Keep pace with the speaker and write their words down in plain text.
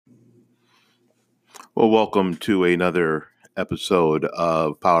Well, welcome to another episode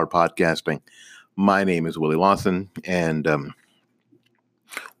of Power Podcasting. My name is Willie Lawson, and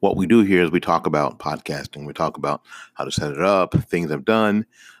what we do here is we talk about podcasting. We talk about how to set it up, things I've done.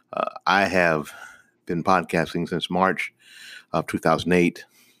 I have been podcasting since March of 2008.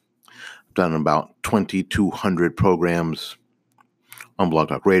 I've done about 2,200 programs on Blog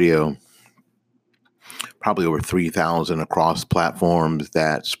Talk Radio, probably over 3,000 across platforms,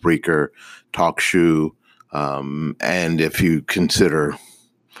 that Spreaker, TalkShoe, and if you consider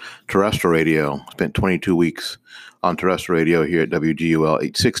terrestrial radio, spent 22 weeks on terrestrial radio here at WGUL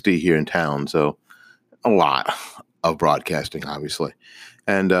 860 here in town. So a lot of broadcasting, obviously.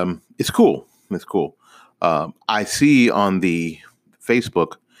 And it's cool. It's cool. I see on the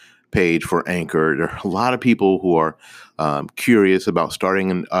Facebook page for Anchor, there are a lot of people who are curious about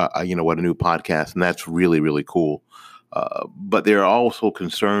starting a new podcast, and that's really, really cool. But they're also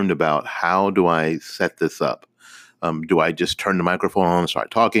concerned about, how do I set this up? Do I just turn the microphone on and start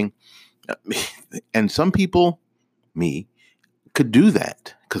talking? And some people, me, could do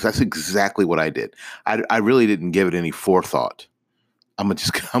that, because that's exactly what I did. I really didn't give it any forethought. I'm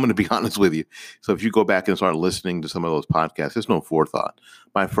going to be honest with you. So if you go back and start listening to some of those podcasts, there's no forethought.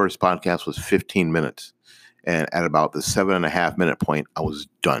 My first podcast was 15 minutes. And at about the 7.5 minute point, I was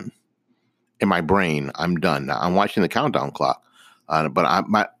done. In my brain, I'm done. Now, I'm watching the countdown clock, but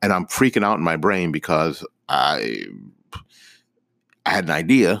I'm freaking out in my brain because I had an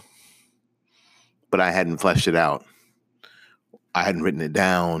idea, but I hadn't fleshed it out. I hadn't written it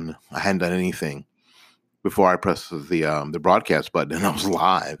down. I hadn't done anything before I pressed the broadcast button, and I was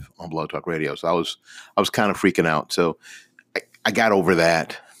live on Blog Talk Radio. So I was kind of freaking out. So I got over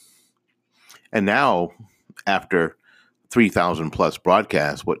that, and now after 3,000 plus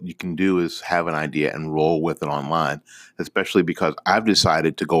broadcasts, what you can do is have an idea and roll with it online, especially because I've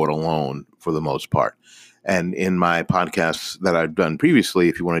decided to go it alone for the most part. And in my podcasts that I've done previously,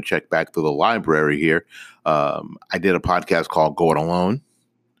 if you want to check back to the library here, I did a podcast called Go It Alone,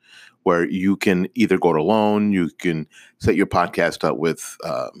 where you can either go it alone, you can set your podcast up with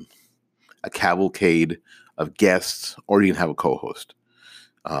a cavalcade of guests, or you can have a co-host.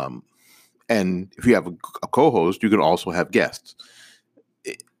 And if you have a co-host, you can also have guests.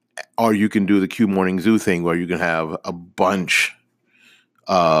 Or you can do the Q Morning Zoo thing, where you can have a bunch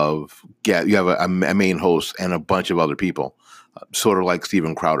of guests. You have a main host and a bunch of other people, sort of like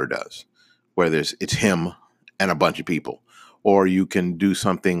Steven Crowder does, where it's him and a bunch of people. Or you can do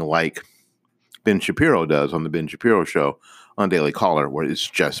something like Ben Shapiro does on the Ben Shapiro Show on Daily Caller, where it's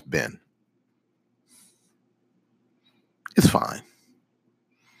just Ben. It's fine.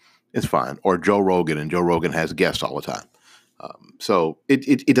 It's fine. Or Joe Rogan, and Joe Rogan has guests all the time. So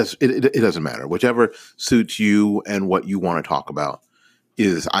it doesn't matter. Whichever suits you and what you want to talk about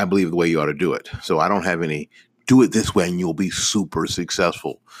is, I believe, the way you ought to do it. So I don't have any do it this way and you'll be super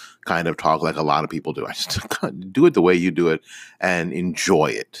successful kind of talk like a lot of people do. I just do it the way you do it and enjoy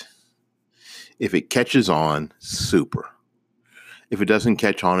it. If it catches on, super. If it doesn't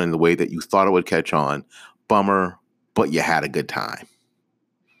catch on in the way that you thought it would catch on, bummer, but you had a good time.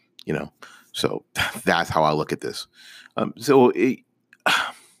 So that's how I look at this. I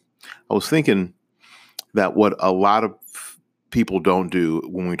was thinking that what a lot of people don't do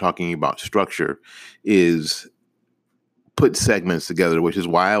when we're talking about structure is put segments together, which is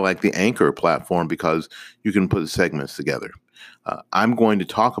why I like the Anchor platform, because you can put segments together. I'm going to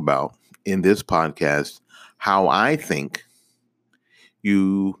talk about in this podcast how I think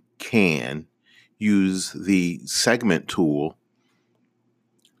you can use the segment tool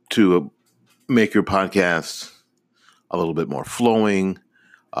to make your podcast a little bit more flowing,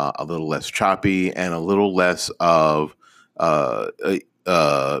 a little less choppy, and a little less of, you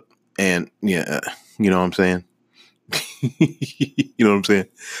know what I'm saying? You know what I'm saying?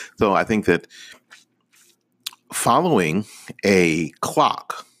 So I think that following a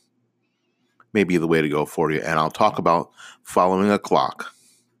clock may be the way to go for you. And I'll talk about following a clock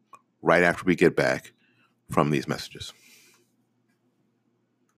right after we get back from these messages.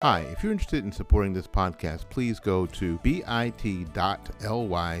 Hi, if you're interested in supporting this podcast, please go to bit.ly/Avon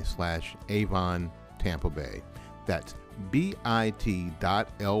Tampa Bay. That's bit.ly/Avon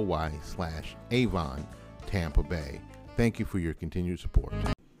Tampa Bay. Thank you for your continued support.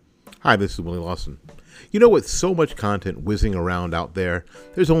 Hi, this is Willie Lawson. You know, with so much content whizzing around out there,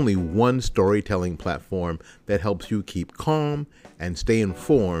 there's only one storytelling platform that helps you keep calm and stay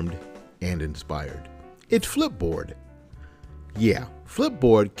informed and inspired. It's Flipboard. Yeah,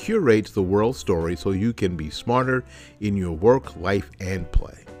 Flipboard curates the world story so you can be smarter in your work, life, and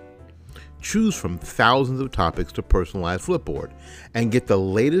play. Choose from thousands of topics to personalize Flipboard and get the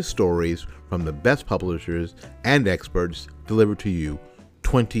latest stories from the best publishers and experts delivered to you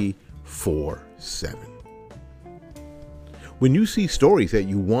 24/7. When you see stories that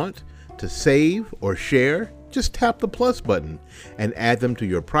you want to save or share, just tap the plus button and add them to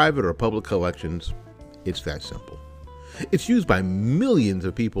your private or public collections. It's that simple. It's used by millions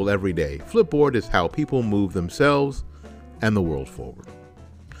of people every day. Flipboard is how people move themselves and the world forward.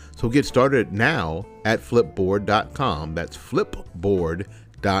 So get started now at flipboard.com. That's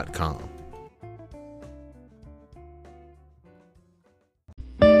flipboard.com.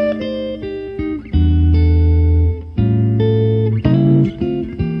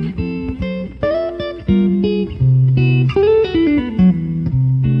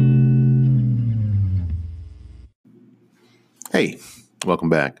 Hey, welcome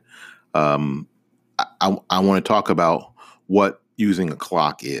back. I want to talk about what using a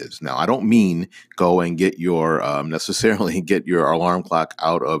clock is. Now, I don't mean go and get your necessarily get your alarm clock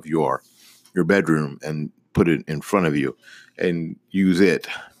out of your bedroom and put it in front of you and use it.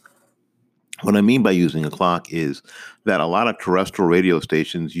 What I mean by using a clock is that a lot of terrestrial radio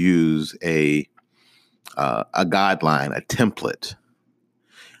stations use a guideline, a template.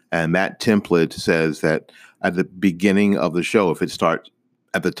 And that template says that at the beginning of the show, if it starts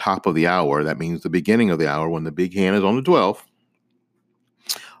at the top of the hour, that means the beginning of the hour when the big hand is on the 12,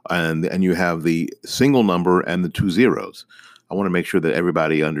 and you have the single number and the 2 zeros. I want to make sure that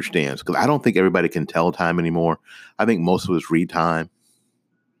everybody understands, because I don't think everybody can tell time anymore. I think most of us read time,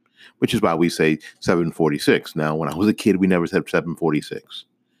 which is why we say 7:46. Now, when I was a kid, we never said 7:46.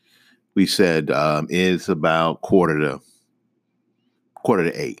 We said it's about quarter to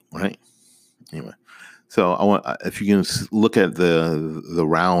 8, right? Anyway, so I want, if you can look at the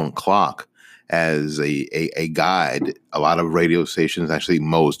round clock as a guide, a lot of radio stations, actually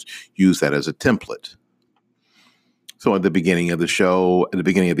most, use that as a template. So at the beginning of the show, at the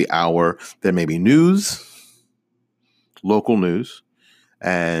beginning of the hour, there may be news, local news,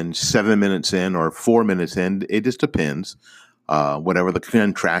 and 7 minutes in or 4 minutes in, it just depends, whatever the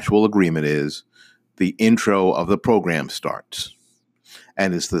contractual agreement is, the intro of the program starts.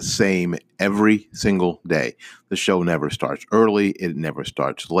 And it's the same every single day. The show never starts early. It never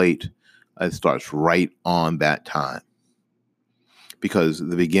starts late. It starts right on that time. Because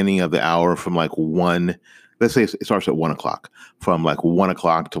the beginning of the hour from like 1, let's say it starts at 1 o'clock. From like 1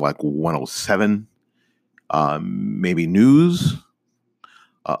 o'clock to like 1:07, maybe news,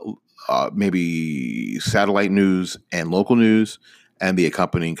 maybe satellite news and local news, and the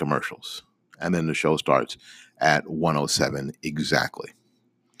accompanying commercials. And then the show starts at 1:07 exactly.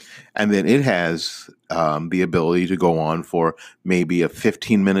 And then it has the ability to go on for maybe a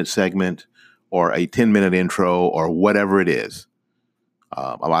 15-minute segment or a 10-minute intro or whatever it is.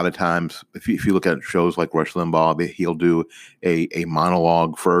 A lot of times, if you look at shows like Rush Limbaugh, he'll do a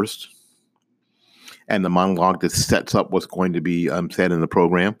monologue first. And the monologue that sets up what's going to be said in the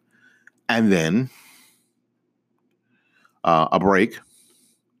program. And then a break.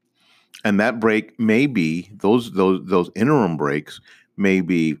 And that break may be, those interim breaks may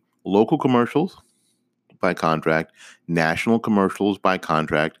be local commercials by contract, national commercials by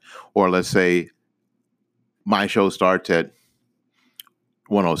contract, or let's say my show starts at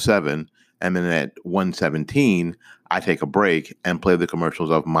 1:07 and then at 1:17 I take a break and play the commercials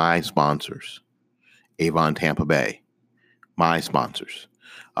of my sponsors. Avon Tampa Bay, my sponsors.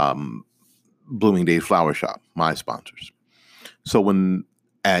 Bloomingdale's Flower Shop, my sponsors. So when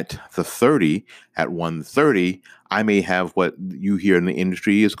at the 30, at 1:30, I may have what you hear in the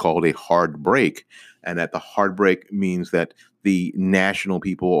industry is called a hard break. And at the hard break means that the national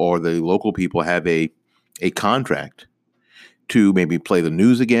people or the local people have a contract to maybe play the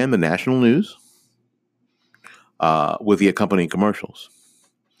news again, the national news, with the accompanying commercials.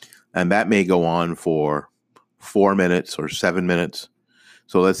 And that may go on for 4 minutes or 7 minutes.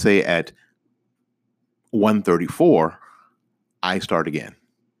 So let's say at 1:34, I start again.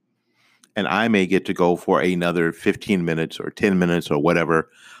 And I may get to go for another 15 minutes or 10 minutes or whatever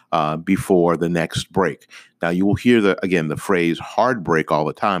before the next break. Now, you will hear the phrase hard break all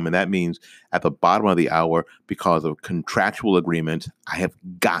the time. And that means at the bottom of the hour, because of contractual agreements, I have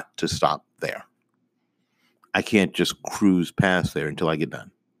got to stop there. I can't just cruise past there until I get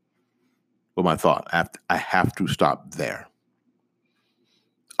done with my thought. I have to stop there.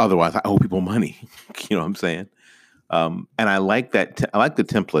 Otherwise, I owe people money. You know what I'm saying? And I like that. I like the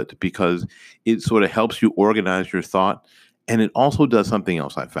template because it sort of helps you organize your thought. And it also does something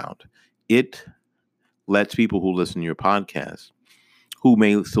else I found. It lets people who listen to your podcast, who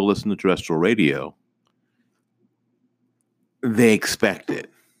may still listen to terrestrial radio, they expect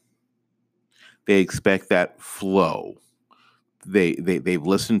it. They expect that flow. They've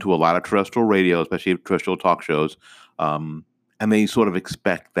listened to a lot of terrestrial radio, especially terrestrial talk shows, and they sort of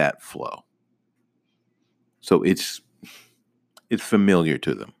expect that flow. So it's familiar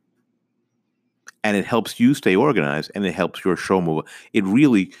to them. And it helps you stay organized, and it helps your show move. It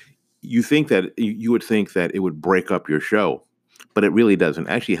really, you would think that it would break up your show, but it really doesn't. It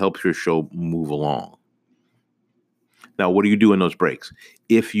actually helps your show move along. Now, what do you do in those breaks?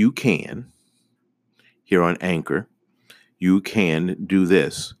 If you can, here on Anchor, you can do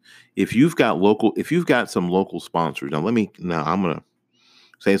this. If you've got some local sponsors, now I'm going to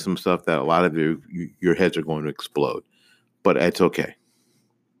say some stuff that a lot of your heads are going to explode, but it's okay.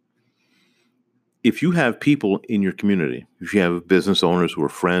 If you have people in your community, if you have business owners who are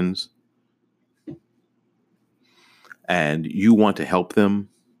friends and you want to help them,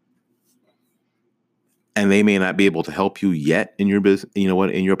 and they may not be able to help you yet in your business,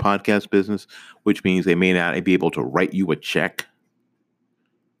 in your podcast business, which means they may not be able to write you a check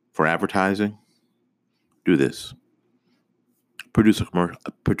for advertising, do this. Produce a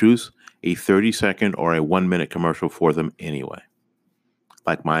 30-second or a 1-minute commercial for them anyway.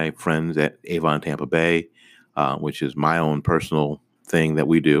 Like my friends at Avon Tampa Bay, which is my own personal thing that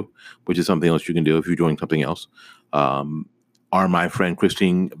we do, which is something else you can do if you're doing something else, are my friend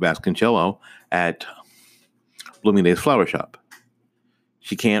Christine Vasconcello at Bloomingdale's Flower Shop.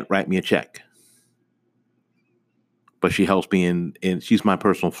 She can't write me a check, but she helps me in she's my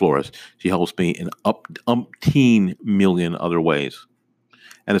personal florist. She helps me in umpteen million other ways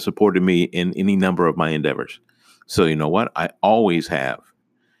and has supported me in any number of my endeavors. So you know what? I always have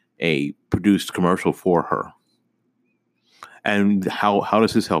a produced commercial for her. And how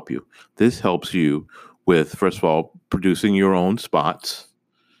does this help you? This helps you with, first of all, producing your own spots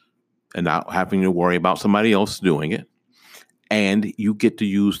and not having to worry about somebody else doing it. And you get to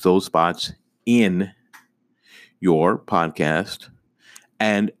use those spots in your podcast.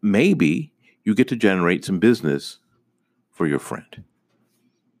 And maybe you get to generate some business for your friend.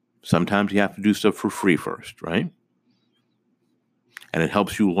 Sometimes you have to do stuff for free first, right? And it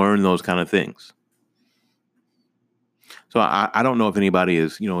helps you learn those kind of things. So I don't know if anybody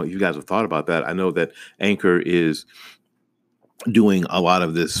is, if you guys have thought about that. I know that Anchor is doing a lot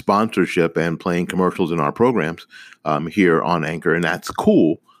of this sponsorship and playing commercials in our programs here on Anchor, and that's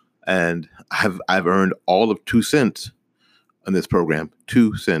cool. And I've earned all of 2 cents on this program,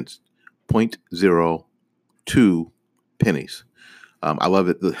 2 cents, 0.02 pennies. I love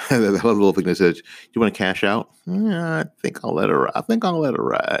it. I love the little thing that says, "You want to cash out?" I think I'll let her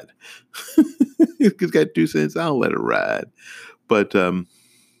ride. It's got 2 cents. I'll let her ride. But there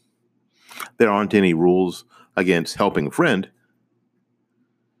aren't any rules against helping a friend.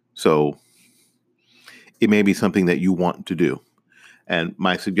 So it may be something that you want to do. And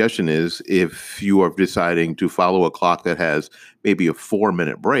my suggestion is, if you are deciding to follow a clock that has maybe a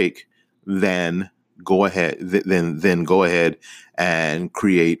 4-minute break, then go ahead. Then go ahead and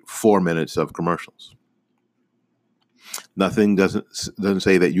create 4 minutes of commercials. Nothing doesn't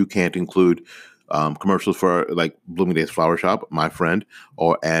say that you can't include commercials for like Bloomingdale's Flower Shop, my friend,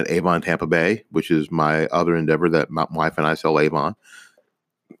 or at Avon Tampa Bay, which is my other endeavor that my wife and I sell Avon.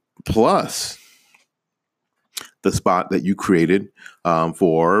 Plus the spot that you created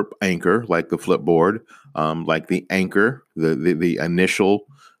for Anchor, like the Flipboard, like the Anchor, the initial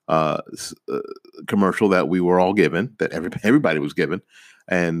commercial that we were all given, that everybody was given.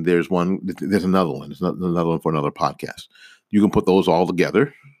 And there's another one. There's another one for another podcast. You can put those all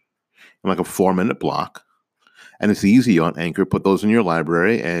together in like a 4-minute block. And it's easy on Anchor. Put those in your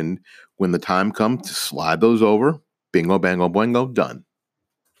library. And when the time comes to slide those over, bingo, bango, boingo, done.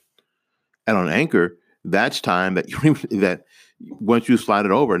 And on Anchor, that's time that once you slide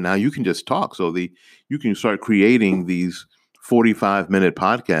it over, now you can just talk. So you can start creating these 45-minute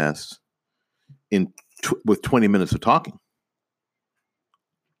podcasts with 20 minutes of talking.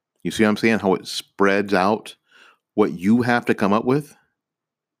 You see what I'm saying? How it spreads out what you have to come up with?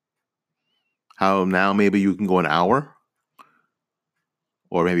 How now maybe you can go an hour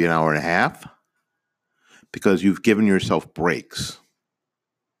or maybe an hour and a half because you've given yourself breaks.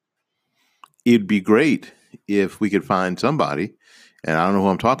 It'd be great if we could find somebody, and I don't know who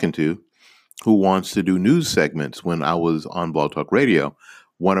I'm talking to, who wants to do news segments. When I was on Blog Talk Radio,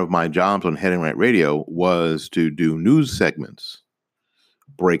 one of my jobs on Heading Right Radio was to do news segments,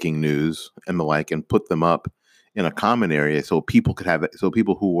 breaking news and the like, and put them up in a common area so people could have it. So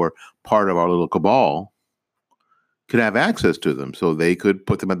people who were part of our little cabal could have access to them. So they could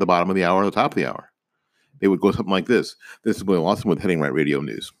put them at the bottom of the hour or the top of the hour. They would go something like this. This is Willie Lawson with Heading Right Radio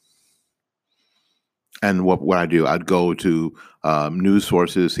News. And what I do, I'd go to news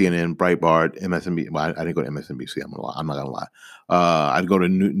sources, CNN, Breitbart, MSNBC. Well, I didn't go to MSNBC. I'm not gonna lie. I'd go to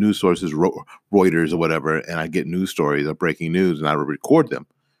news sources, Reuters or whatever, and I'd get news stories of breaking news, and I would record them,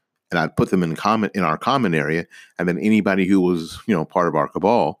 and I'd put them in our comment area, and then anybody who was part of our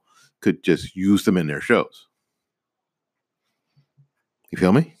cabal could just use them in their shows. You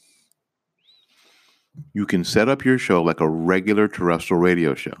feel me? You can set up your show like a regular terrestrial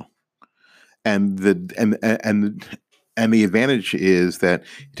radio show. And the advantage is that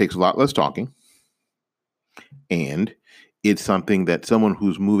it takes a lot less talking, and it's something that someone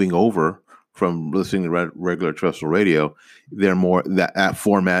who's moving over from listening to regular terrestrial radio, they're more that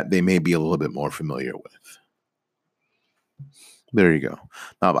format they may be a little bit more familiar with. There you go.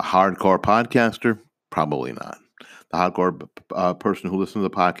 Now, the hardcore podcaster, probably not. The hardcore person who listens to the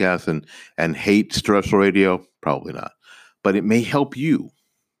podcast and hates terrestrial radio, probably not. But it may help you.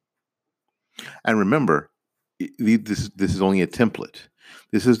 And remember, this is only a template.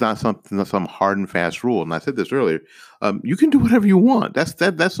 This is not some hard and fast rule. And I said this earlier. You can do whatever you want. That's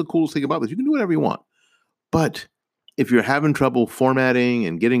the coolest thing about this. You can do whatever you want. But if you're having trouble formatting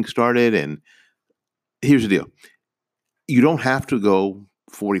and getting started, and here's the deal. You don't have to go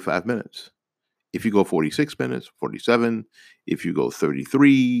 45 minutes. If you go 46 minutes, 47, if you go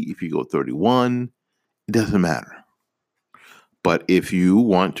 33, if you go 31, it doesn't matter. But if you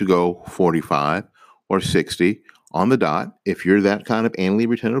want to go 45 or 60 on the dot, if you're that kind of anally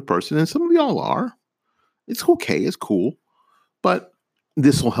retentive person, and some of y'all are, it's okay, it's cool. But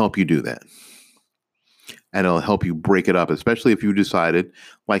this will help you do that. And it'll help you break it up, especially if you decided,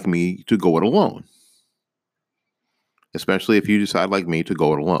 like me, to go it alone. Especially if you decide, like me, to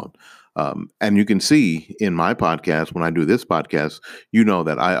go it alone. And you can see in my podcast, when I do this podcast,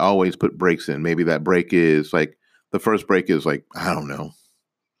 that I always put breaks in. Maybe that break is like, the first break is like, I don't know,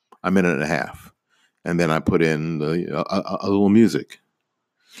 a minute and a half. And then I put in a little music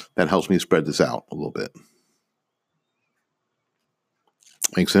that helps me spread this out a little bit.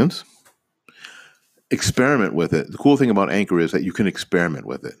 Make sense? Experiment with it. The cool thing about Anchor is that you can experiment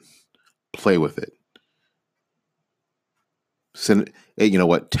with it. Play with it.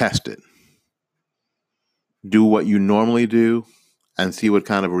 Test it. Do what you normally do and see what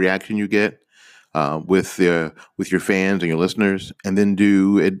kind of reaction you get with your fans and your listeners, and then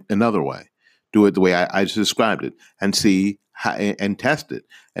do it another way. Do it the way I just described it, and see and test it,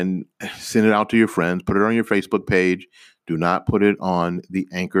 and send it out to your friends. Put it on your Facebook page. Do not put it on the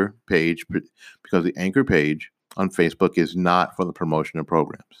Anchor page, because the Anchor page on Facebook is not for the promotion of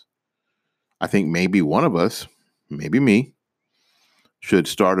programs. I think maybe one of us, maybe me, should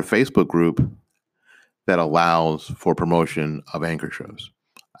start a Facebook group that allows for promotion of Anchor shows.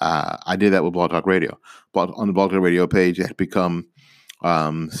 I did that with Blog Talk Radio. On the Blog Talk Radio page, it had become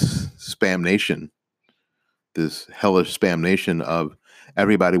Spam Nation, this hellish Spam Nation of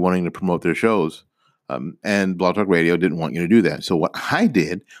everybody wanting to promote their shows. And Blog Talk Radio didn't want you to do that. So what I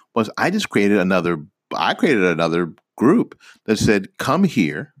did was I created another group that said, come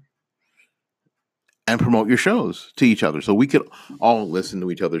here and promote your shows to each other, so we could all listen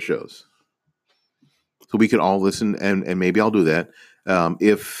to each other's shows. So we could all listen, and maybe I'll do that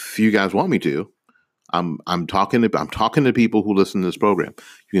if you guys want me to. I'm talking to people who listen to this program.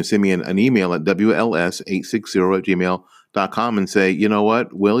 You can send me an email at wls860@gmail.com and say, you know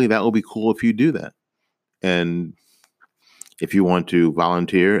what, Willie, that would be cool if you do that. And if you want to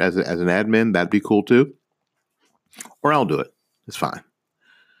volunteer as an admin, that'd be cool too. Or I'll do it. It's fine.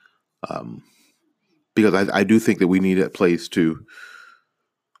 Because I do think that we need a place to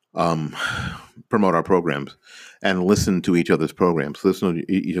promote our programs and listen to each other's programs, listen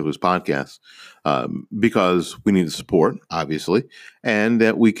to each other's podcasts, because we need the support, obviously, and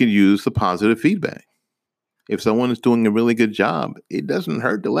that we can use the positive feedback. If someone is doing a really good job, it doesn't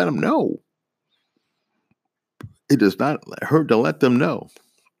hurt to let them know. It does not hurt to let them know.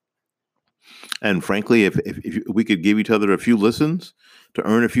 And frankly, if we could give each other a few listens to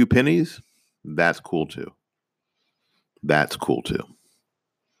earn a few pennies, that's cool too. That's cool too.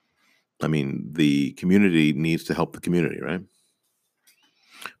 I mean, the community needs to help the community, right?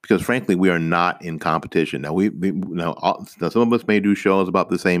 Because frankly, we are not in competition. Now, now some of us may do shows about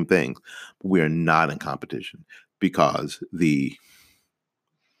the same things, but we are not in competition, because the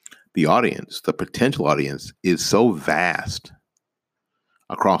audience, the potential audience, is so vast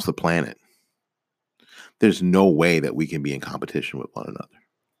across the planet. There's no way that we can be in competition with one another.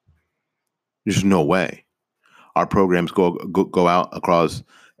 There's no way. Our programs go out across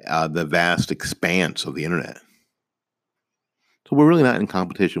the vast expanse of the internet. So we're really not in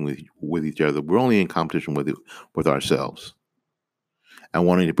competition with each other. We're only in competition with ourselves, and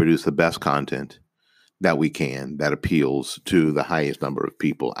wanting to produce the best content that we can that appeals to the highest number of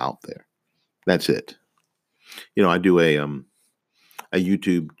people out there. That's it. I do a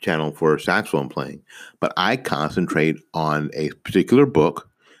YouTube channel for saxophone playing, but I concentrate on a particular book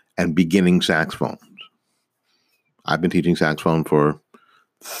and beginning saxophones. I've been teaching saxophone for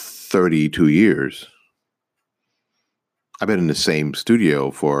 32 years. I've been in the same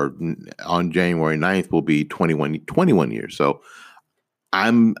studio on January 9th will be 21 years. So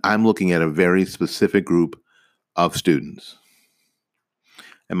I'm looking at a very specific group of students.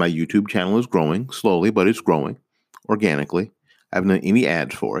 And my YouTube channel is growing slowly, but it's growing organically. I haven't done any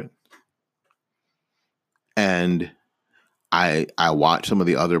ads for it. And I watch some of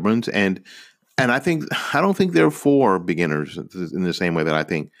the other ones, and I don't think they're for beginners in the same way that I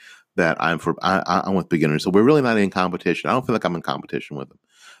think that I'm with beginners. So we're really not in competition. I don't feel like I'm in competition with them.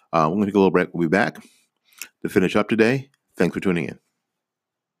 We're going to take a little break. We'll be back to finish up today. Thanks for tuning in.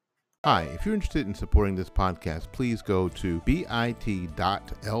 Hi, if you're interested in supporting this podcast, please go to bit.ly/Avon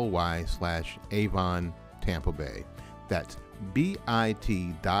Tampa Bay. That's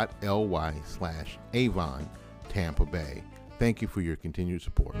bit.ly/Avon Tampa Bay. Thank you for your continued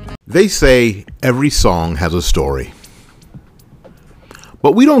support. They say every song has a story,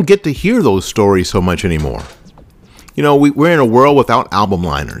 but we don't get to hear those stories so much anymore. We're in a world without album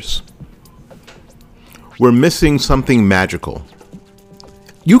liners. We're missing something magical.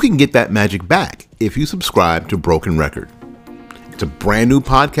 You can get that magic back if you subscribe to Broken Record. It's a brand new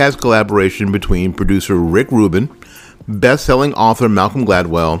podcast collaboration between producer Rick Rubin, best-selling author Malcolm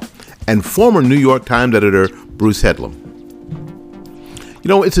Gladwell, and former New York Times editor Bruce Headlam.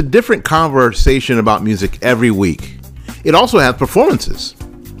 It's a different conversation about music every week. It also has performances.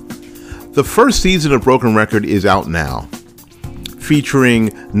 The first season of Broken Record is out now, featuring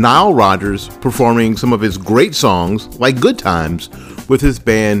Nile Rodgers performing some of his great songs like Good Times with his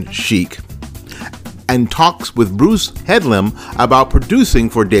band Chic, and talks with Bruce Headlam about producing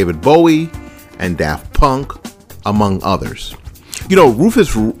for David Bowie and Daft Punk, among others.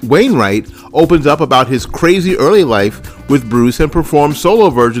 Rufus Wainwright opens up about his crazy early life with Bruce and performs solo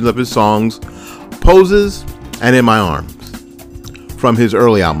versions of his songs Poses and In My Arms from his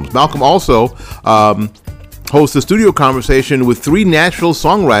early albums. Malcolm also hosts a studio conversation with 3 Nashville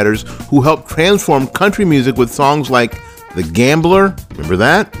songwriters who helped transform country music with songs like The Gambler, remember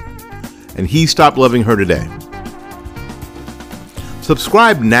that? And He Stopped Loving Her Today.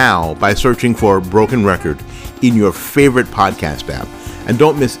 Subscribe now by searching for Broken Record in your favorite podcast app. And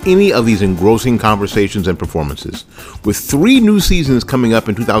don't miss any of these engrossing conversations and performances. With 3 new seasons coming up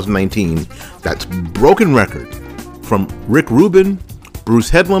in 2019, that's Broken Record from Rick Rubin,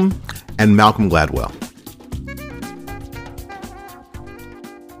 Bruce Headlam, and Malcolm Gladwell.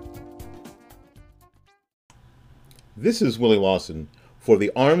 This is Willie Lawson for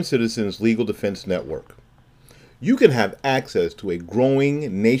the Armed Citizens Legal Defense Network. You can have access to a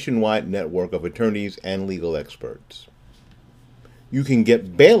growing nationwide network of attorneys and legal experts. You can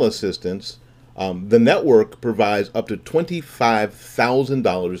get bail assistance. The network provides up to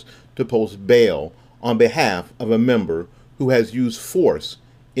 $25,000 to post bail on behalf of a member who has used force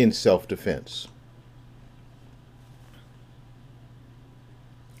in self-defense.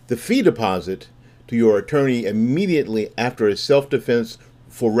 The fee deposit to your attorney immediately after a self-defense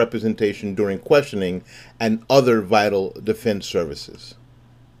for representation during questioning and other vital defense services.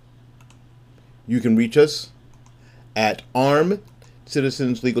 You can reach us at Armed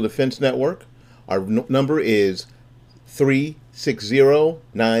Citizens Legal Defense Network. Our number is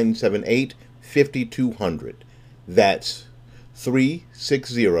 360-978-5200. That's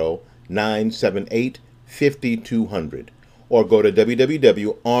 360-978-5200. Or go to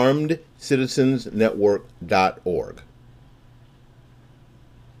www.armedcitizensnetwork.org.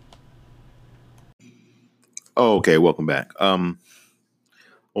 Okay, welcome back. I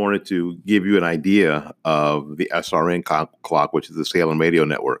wanted to give you an idea of the SRN clock, which is the Salem Radio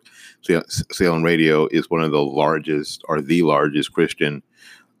Network. So, Salem Radio is one of the largest Christian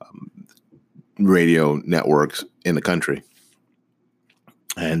radio networks in the country.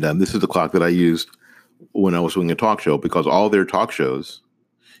 And this is the clock that I used when I was doing a talk show, because all their talk shows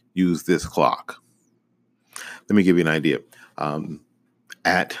use this clock. Let me give you an idea.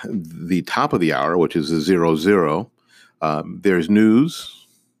 At the top of the hour, which is 00, there's news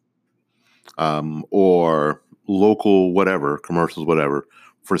or local whatever, commercials, whatever,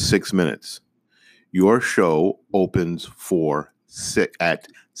 for 6 minutes. Your show opens at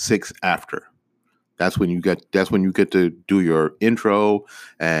 6 after. That's when you get to do your intro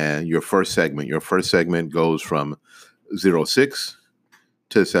and your first segment. Your first segment goes from 06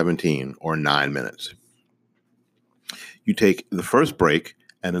 to 17 or 9 minutes. You take the first break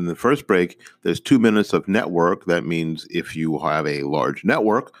And in the first break, there's 2 minutes of network. That means if you have a large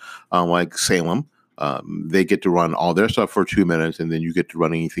network, like Salem, they get to run all their stuff for 2 minutes, and then you get to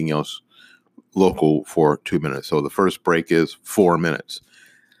run anything else local for 2 minutes. So the first break is 4 minutes.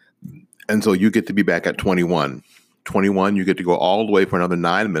 And so you get to be back at 21. 21, you get to go all the way for another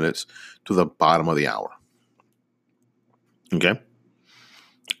 9 minutes to the bottom of the hour. Okay?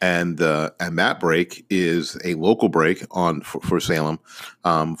 And that break is a local break for Salem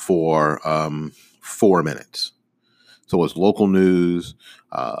for 4 minutes. So it's local news,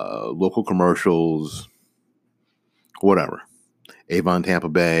 local commercials, whatever. Avon, Tampa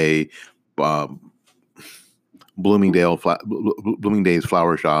Bay, Bloomingdale's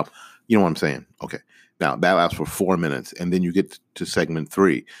Flower Shop. You know what I'm saying? Okay. Now that lasts for 4 minutes, and then you get to segment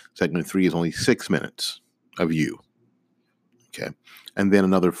 3. Segment 3 is only 6 minutes of you. Okay. And then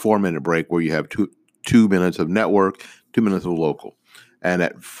another 4-minute break where you have 2 minutes of network, 2 minutes of local. And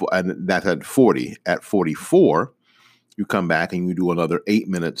that's at 40. At 44, you come back and you do another 8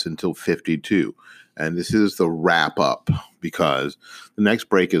 minutes until 52. And this is the wrap up, because the next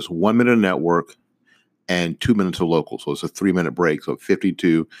break is 1 minute of network and 2 minutes of local. So it's a 3-minute break. So at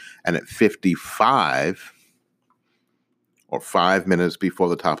 52 and at 55, or 5 minutes before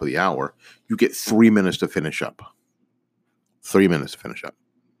the top of the hour, you get 3 minutes to finish up. 3 minutes to finish up.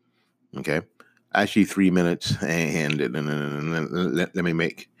 Okay. Actually 3 minutes, and let me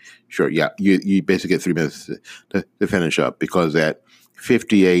make sure. Yeah. You basically get 3 minutes to finish up, because at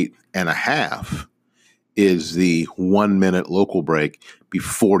 58 and a half is the 1 minute local break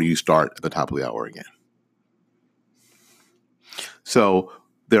before you start at the top of the hour again. So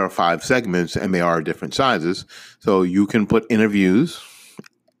there are 5 segments, and they are different sizes. So you can put interviews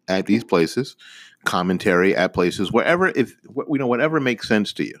at these places, commentary at places, whatever makes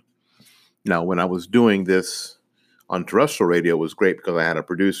sense to you. Now, when I was doing this on terrestrial radio, it was great because I had a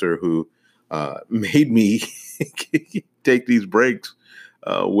producer who made me take these breaks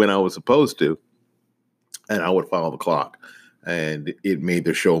when I was supposed to, and I would follow the clock, and it made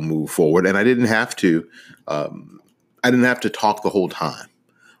the show move forward. And I didn't have to. I didn't have to talk the whole time.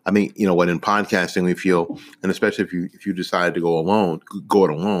 I mean, you know what? In podcasting, we feel, and especially if you decide to go it alone, you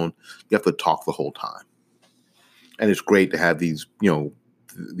have to talk the whole time. And it's great to have these,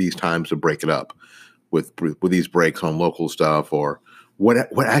 these times to break it up with these breaks on local stuff, or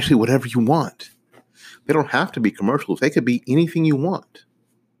whatever you want. They don't have to be commercials. They could be anything you want.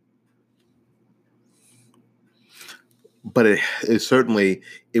 But it certainly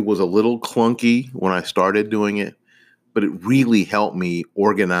was a little clunky when I started doing it. But it really helped me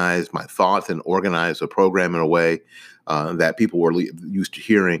organize my thoughts and organize the program in a way that people were used to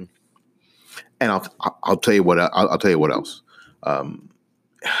hearing. And I'll tell you what. I'll tell you what else.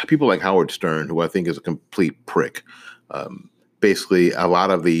 People like Howard Stern, who I think is a complete prick. Basically, a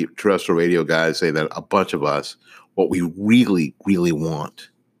lot of the terrestrial radio guys say that a bunch of us, what we really, really want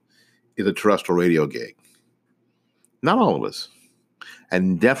is a terrestrial radio gig. Not all of us,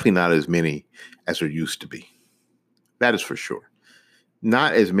 and definitely not as many as there used to be. That is for sure.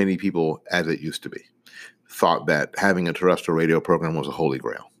 Not as many people as it used to be thought that having a terrestrial radio program was a holy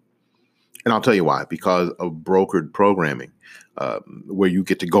grail. And I'll tell you why. Because of brokered programming, where you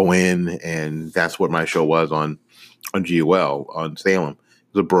get to go in, and that's what my show was on GOL, on Salem. It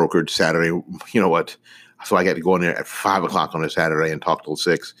was a brokered Saturday. You know what? So I got to go in there at 5 o'clock on a Saturday and talk till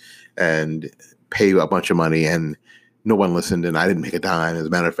 6 and pay a bunch of money, and no one listened, and I didn't make a dime. As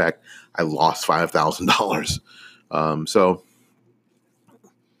a matter of fact, I lost $5,000. So,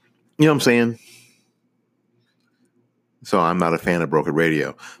 you know what I'm saying? So I'm not a fan of brokered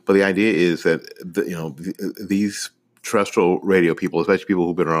radio, but the idea is that, these terrestrial radio people, especially people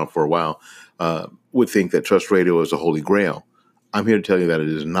who've been around for a while, would think that terrestrial radio is a holy grail. I'm here to tell you that it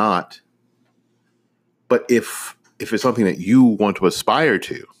is not. But if it's something that you want to aspire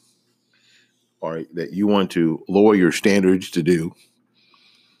to, or that you want to lower your standards to do,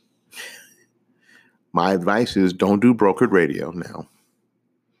 my advice is don't do brokered radio now.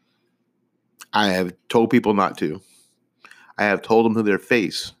 I have told people not to. I have told them to their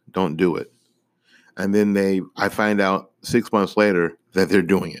face, don't do it. And then I find out 6 months later that they're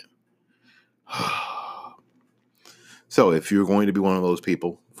doing it. So if you're going to be one of those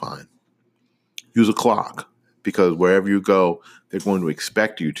people, fine. Use a clock, because wherever you go, they're going to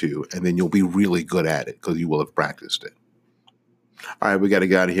expect you to, and then you'll be really good at it because you will have practiced it. All right, we got to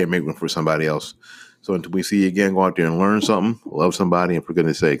get out of here and make room for somebody else. So until we see you again, go out there and learn something, love somebody, and for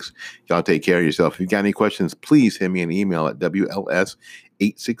goodness sakes, y'all take care of yourself. If you got any questions, please send me an email at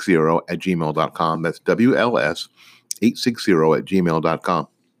WLS860@gmail.com. That's WLS860@gmail.com.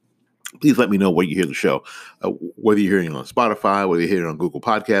 Please let me know where you hear the show, whether you're hearing it on Spotify, whether you're hearing it on Google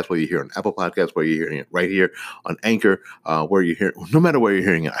Podcasts, whether you're hearing it on Apple Podcasts, whether you're hearing it right here on Anchor, where you're hearing, no matter where you're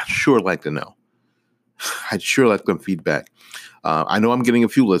hearing it, I'd sure like to know. I'd sure like some feedback. I know I'm getting a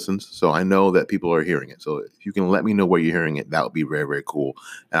few listens, so I know that people are hearing it. So if you can let me know where you're hearing it, that would be very, very cool.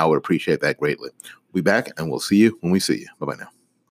 And I would appreciate that greatly. We'll be back, and we'll see you when we see you. Bye-bye now.